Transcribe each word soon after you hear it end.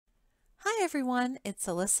Hi everyone, it's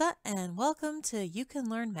Alyssa and welcome to You Can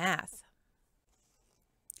Learn Math.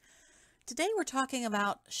 Today we're talking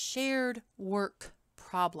about shared work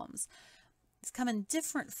problems. These come in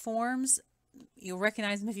different forms. You'll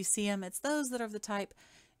recognize them if you see them. It's those that are of the type,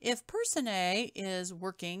 if person A is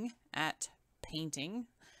working at painting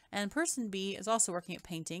and person B is also working at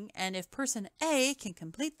painting, and if person A can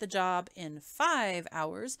complete the job in 5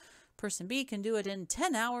 hours, person B can do it in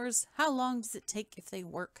 10 hours, how long does it take if they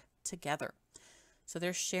work together? So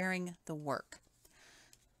they're sharing the work.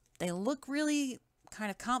 They look really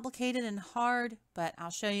kind of complicated and hard, but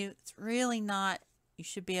I'll show you it's really not. You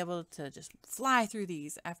should be able to just fly through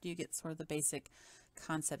these after you get sort of the basic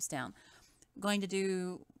concepts down. I'm going to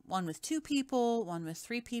do one with 2 people, one with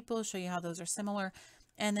 3 people, show you how those are similar,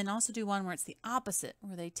 and then also do one where it's the opposite,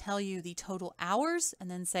 where they tell you the total hours and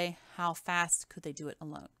then say how fast could they do it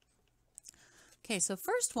alone. Okay, so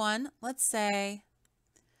first one, let's say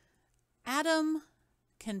Adam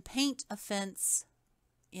can paint a fence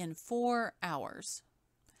in 4 hours.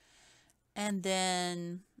 And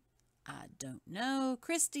then, I don't know,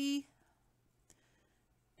 Christy,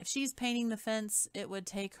 if she's painting the fence, it would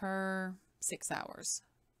take her 6 hours.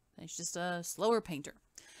 She's just a slower painter.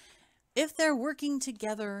 If they're working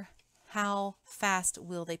together, how fast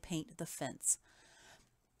will they paint the fence?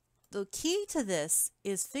 The key to this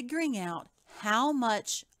is figuring out how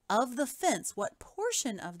much of the fence, what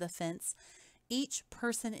portion of the fence each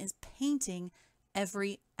person is painting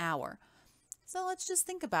every hour. So let's just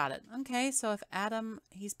think about it. Okay, so if Adam,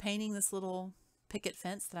 he's painting this little picket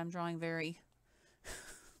fence that I'm drawing very,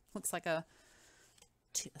 looks like a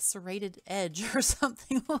serrated edge or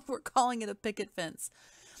something. We're calling it a picket fence.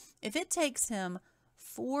 If it takes him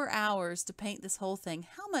 4 hours to paint this whole thing,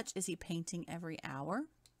 how much is he painting every hour?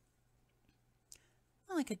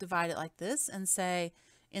 Well, I could divide it like this and say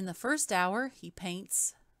in the first hour, he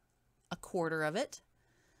paints a quarter of it.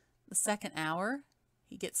 The second hour,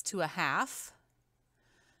 he gets to a half.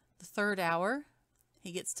 The third hour,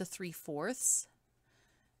 he gets to 3/4.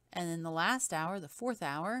 And then the last hour, the fourth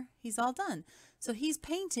hour, he's all done. So he's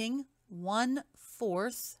painting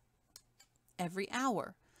 1/4 every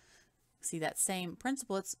hour. See that same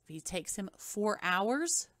principle? If it takes him 4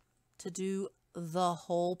 hours to do the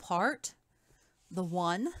whole part, the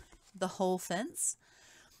whole fence,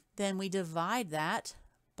 then we divide that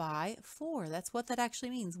by 4. That's what that actually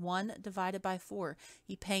means. 1 divided by 4.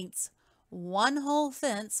 He paints one whole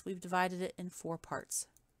fence. We've divided it in 4 parts.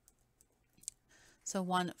 So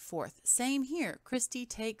 1/4. Same here. Christy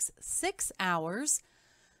takes 6 hours.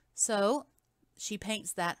 So she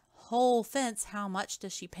paints that whole fence. How much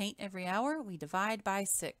does she paint every hour? We divide by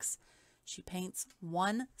 6. She paints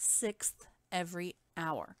 1/6 every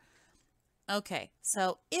hour. Okay,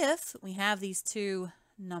 so if we have these two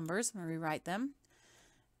numbers, I'm going to rewrite them.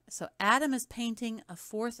 So Adam is painting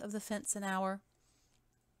 1/4 of the fence an hour.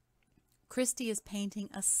 Christy is painting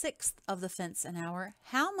 1/6 of the fence an hour.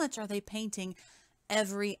 How much are they painting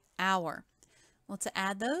every hour? Well, to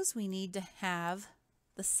add those, we need to have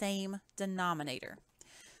the same denominator.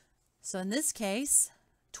 So in this case,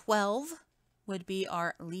 12 would be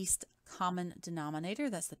our least common denominator.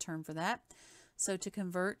 That's the term for that. So to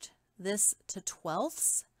convert this to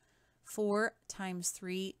 12ths, 4 times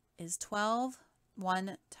 3 is 12.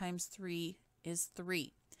 1 times 3 is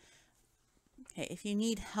 3. Okay, if you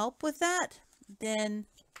need help with that, then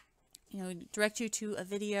direct you to a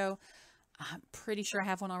video. I'm pretty sure I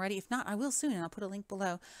have one already. If not, I will soon, and I'll put a link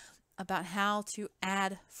below about how to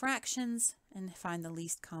add fractions and find the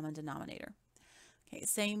least common denominator. Okay,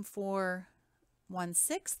 same for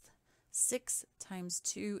 1/6. 6 times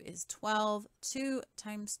 2 is 12. 2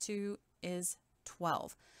 times 2 is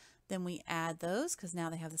 12. Then we add those because now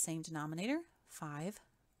they have the same denominator,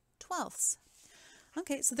 5/12.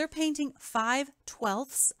 Okay, so they're painting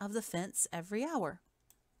 5/12 of the fence every hour.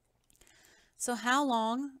 So how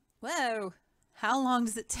long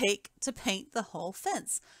does it take to paint the whole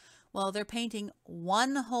fence? Well, they're painting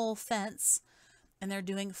one whole fence and they're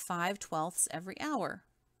doing 5/12 every hour.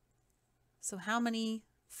 So how many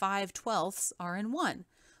 5/12 are in 1?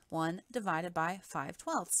 1 divided by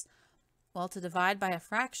 5/12. Well, to divide by a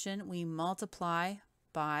fraction, we multiply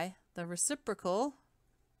by the reciprocal,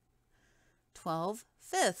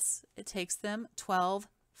 12/5. It takes them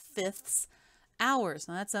 12/5 hours.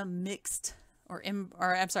 Now that's a mixed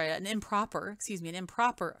an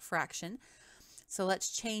improper fraction. So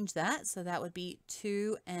let's change that. So that would be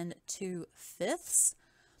 2 2/5.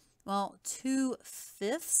 Well,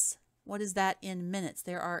 2/5, what is that in minutes?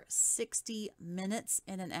 There are 60 minutes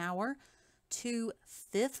in an hour.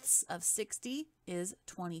 2/5 of 60 is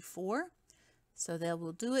 24. So they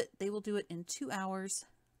will do it in 2 hours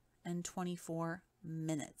and 24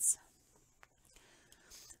 minutes.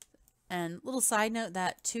 And little side note,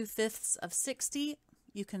 that 2/5 of 60,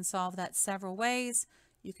 you can solve that several ways.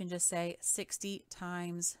 You can just say 60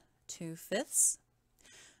 times 2/5.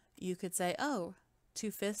 You could say, oh,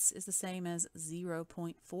 2/5 is the same as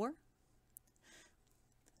 0.4. You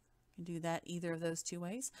can do that either of those two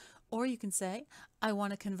ways. Or you can say, I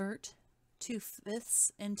want to convert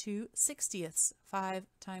 2/5 into 60ths. 5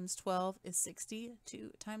 times 12 is 60.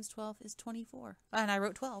 2 times 12 is 24. And I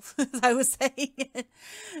wrote 12 as I was saying it.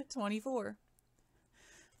 24.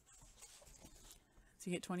 So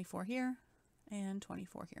you get 24 here and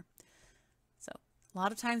 24 here. So a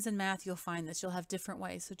lot of times in math you'll find this. You'll have different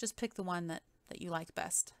ways. So just pick the one that you like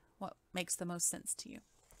best. What makes the most sense to you.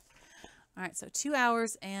 All right, so 2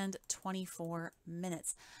 hours and 24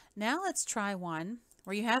 minutes. Now let's try one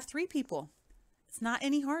where you have 3 people. It's not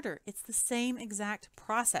any harder. It's the same exact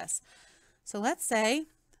process. So let's say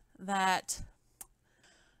that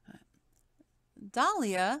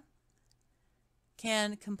Dahlia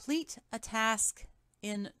can complete a task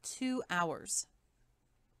in 2 hours.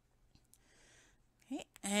 Okay,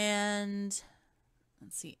 and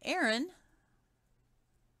let's see, Aaron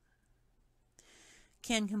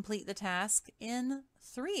can complete the task in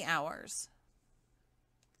 3 hours.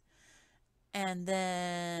 And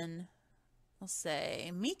then we'll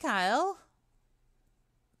say Mikhail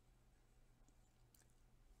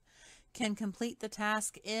can complete the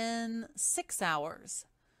task in 6 hours.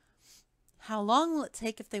 How long will it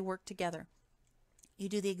take if they work together? You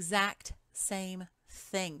do the exact same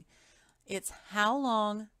thing. It's how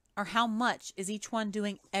long or how much is each one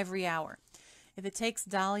doing every hour. If it takes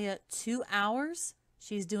Dahlia 2 hours,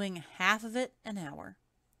 she's doing half of it an hour.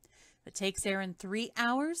 If it takes Aaron 3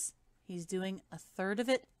 hours, he's doing a third of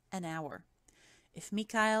it an hour. If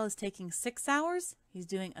Mikhail is taking 6 hours, he's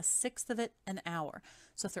doing a sixth of it an hour.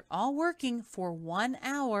 So if they're all working for 1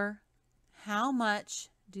 hour, how much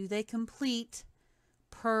do they complete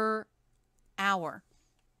per hour?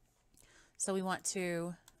 So we want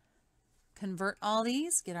to convert all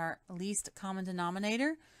these, get our least common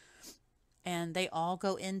denominator, and they all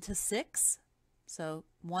go into 6. So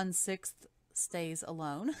 1/6 stays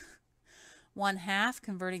alone. 1/2,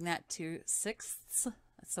 converting that to sixths.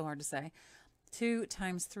 That's so hard to say. 2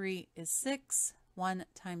 times 3 is 6. 1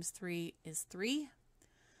 times 3 is 3.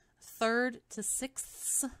 Third to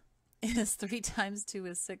sixths is 3 times 2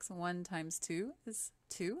 is 6. 1 times 2 is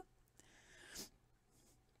 2.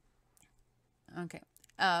 Okay.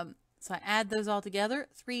 So I add those all together.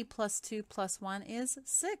 3 plus 2 plus 1 is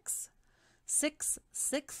 6. 6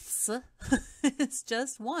 sixths is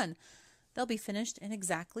just 1. They'll be finished in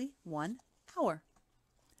exactly 1 hour.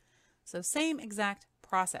 So same exact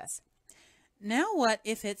process. Now what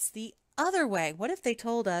if it's the other way? What if they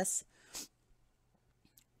told us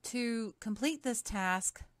to complete this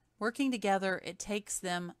task working together, it takes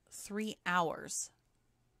them 3 hours.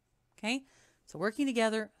 Okay, so working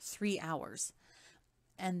together 3 hours.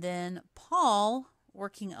 And then Paul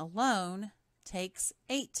working alone takes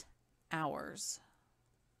 8 hours.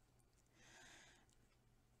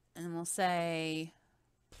 And we'll say,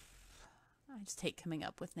 I just hate coming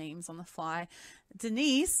up with names on the fly.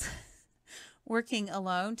 Denise working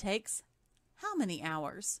alone takes how many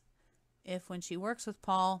hours? If when she works with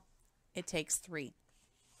Paul, it takes 3.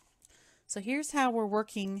 So here's how we're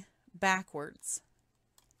working backwards.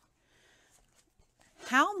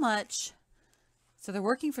 How much, so they're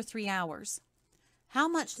working for 3 hours. How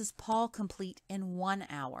much does Paul complete in 1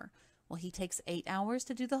 hour? Well, he takes 8 hours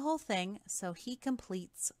to do the whole thing, so he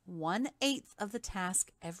completes 1/8 of the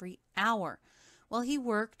task every hour. Well, he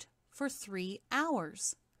worked for 3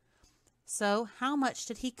 hours. So how much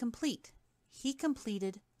did he complete? He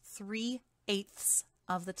completed 3/8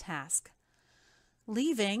 of the task,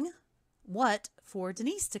 leaving what for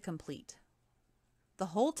Denise to complete? The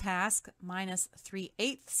whole task minus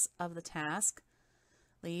 3/8 of the task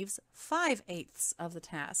leaves 5/8 of the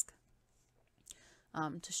task.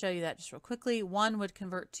 To show you that just real quickly, 1 would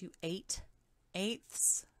convert to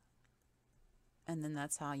 8/8, and then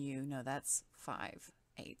that's how you know that's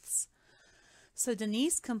 5/8. So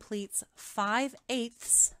Denise completes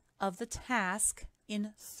 5/8 of the task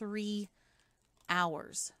in 3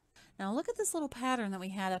 hours. Now look at this little pattern that we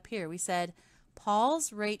had up here. We said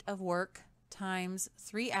Paul's rate of work times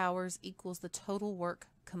 3 hours equals the total work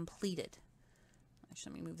completed.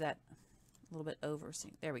 Actually, let me move that a little bit over. So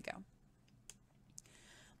there we go.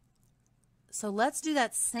 So let's do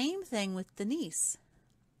that same thing with Denise.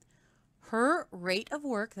 Her rate of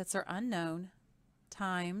work, that's our unknown,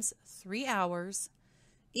 times 3 hours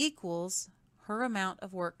equals her amount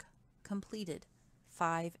of work completed,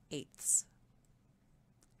 5/8.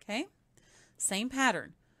 Okay, same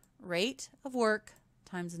pattern. Rate of work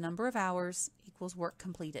times the number of hours equals work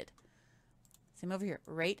completed. Same over here.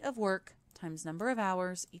 Rate of work times number of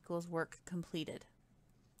hours equals work completed.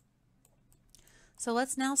 So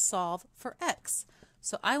let's now solve for x.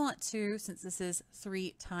 So I want to, since this is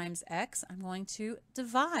 3 times x, I'm going to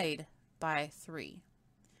divide by 3.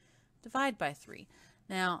 Divide by 3.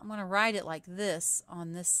 Now I'm going to write it like this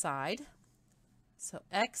on this side. So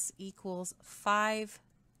x equals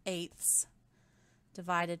 5/8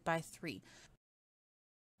 divided by 3.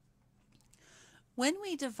 When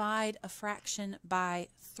we divide a fraction by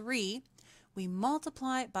 3, we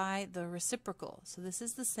multiply it by the reciprocal. So this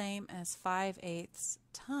is the same as 5/8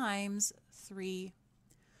 times 3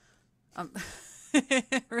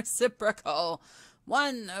 reciprocal.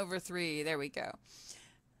 1/3. There we go.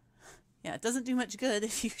 Yeah, it doesn't do much good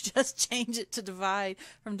if you just change it to divide,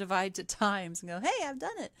 from divide to times, and go, hey, I've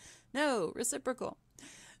done it. No, reciprocal.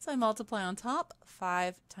 So I multiply on top.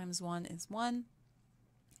 5 times 1 is 1.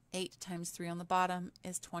 8 times 3 on the bottom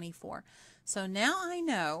is 24. So now I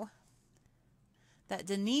know that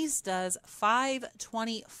Denise does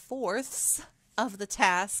 5/24 of the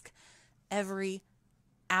task every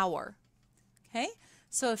hour. Okay,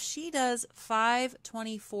 so if she does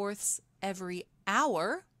 5/24 every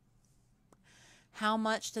hour, how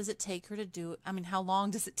much does it take her to do it? I mean, how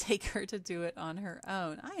long does it take her to do it on her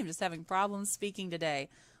own? I am just having problems speaking today.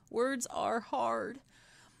 Words are hard.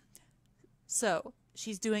 So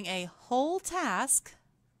she's doing a whole task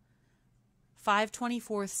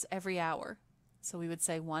 5/24 every hour. So we would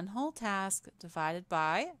say one whole task divided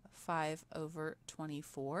by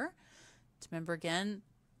 5/24. Remember again,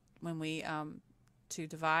 when we to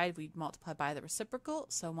divide, we multiply by the reciprocal.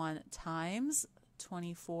 So 1 times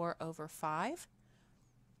 24/5.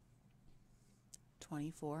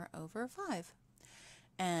 24/5.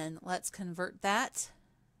 And let's convert that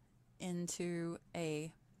into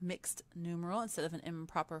a mixed numeral instead of an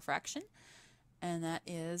improper fraction. And that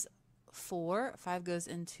is 4. 5 goes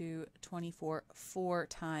into 24 4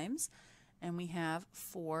 times. And we have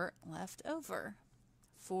 4 left over.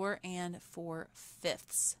 4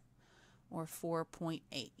 4/5, or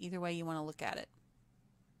 4.8. Either way you want to look at it.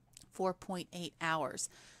 4.8 hours.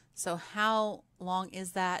 So how long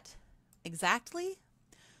is that exactly?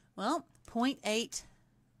 Well, 0.8,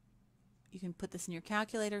 you can put this in your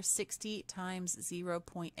calculator, 60 times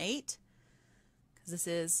 0.8, because this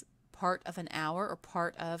is part of an hour or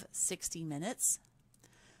part of 60 minutes.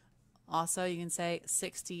 Also, you can say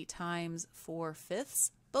 60 times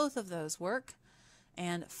 4/5. Both of those work.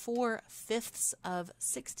 And 4/5 of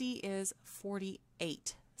 60 is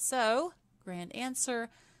 48. So, grand answer,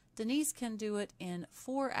 Denise can do it in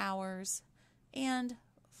 4 hours and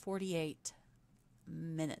 48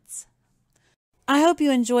 minutes. I hope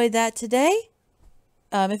you enjoyed that today.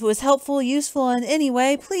 If it was helpful, useful in any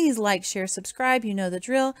way, please like, share, subscribe. You know the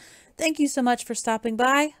drill. Thank you so much for stopping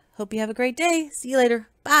by. Hope you have a great day. See you later.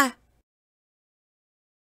 Bye.